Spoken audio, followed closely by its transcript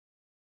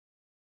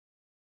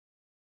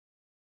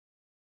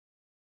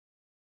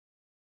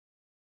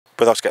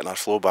with us getting our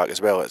flow back as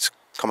well, it's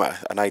come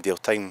at an ideal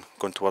time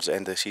going towards the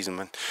end of the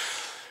season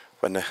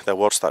when the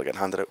awards start getting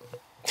handed out.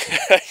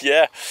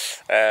 Yeah,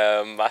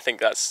 I think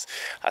that's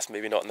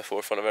maybe not in the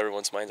forefront of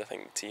everyone's mind. I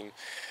think the team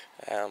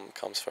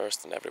comes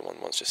first, and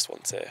everyone wants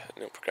to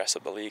progress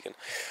up the league and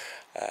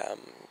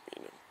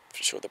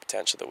show the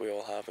potential that we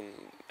all have, and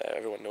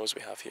everyone knows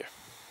we have here.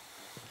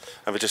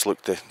 And we just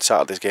looked at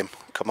Saturday's game,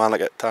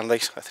 Kilmarnock at Dundee,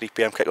 a 3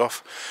 PM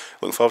kick-off.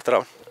 Looking forward to that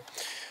one.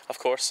 Of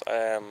course,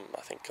 I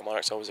think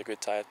Kilmarnock's always a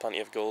good tie, plenty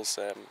of goals,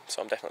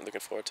 so I'm definitely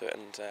looking forward to it,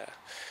 and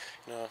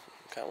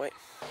can't wait.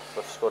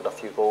 We've scored a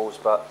few goals,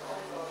 but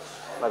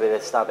maybe at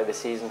the start of the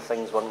season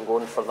things weren't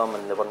going for them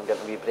and they weren't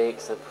getting wee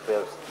breaks.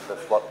 Where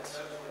they've worked,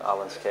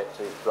 Alan's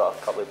brought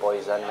a couple of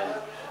boys in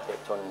and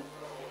kept on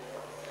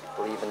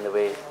believing the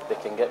way they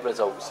can get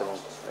results.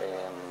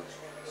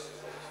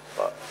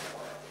 But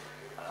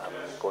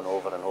going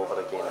over and over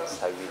again, it's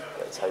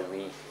how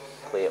we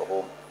play at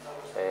home.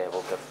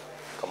 We'll give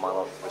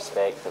Kilmarnock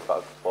respect. They've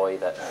got a boy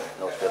that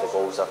knows where the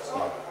goals are.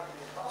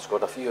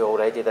 Scored a few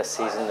already this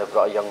season. They've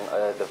brought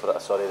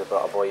they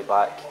brought a boy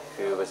back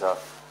who was a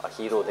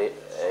hero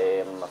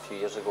a few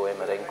years ago,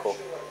 Marenko,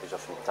 who's a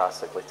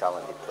fantastically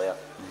talented player.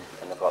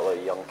 And they've got a lot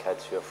of young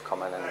kids who have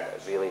come in and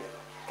really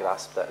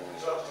grasped it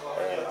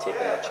and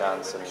taken their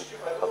chance and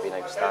have been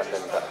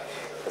outstanding. But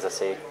as I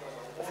say,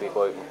 if we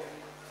go out and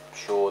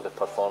show the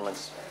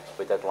performance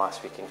we did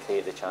last week and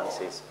create the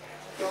chances,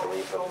 we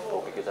believe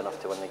we'll be good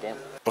enough to win the game.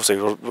 Obviously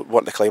we're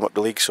wanting to climb up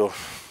the league, so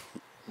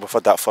we've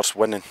had that first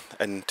win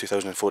in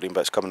 2014,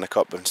 but it's coming in the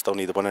cup and still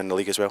need a win in the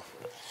league as well.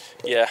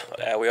 Yeah,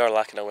 we are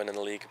lacking a win in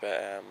the league,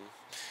 but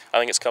I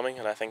think it's coming,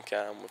 and I think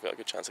we've got a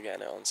good chance of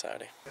getting it on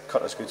Saturday.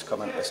 Curtis Good's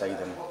come into the side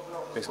and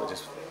basically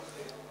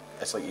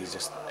it's like he's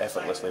just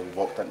effortlessly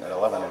walked into the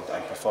 11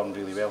 and performed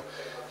really well.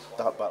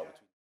 That battle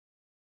between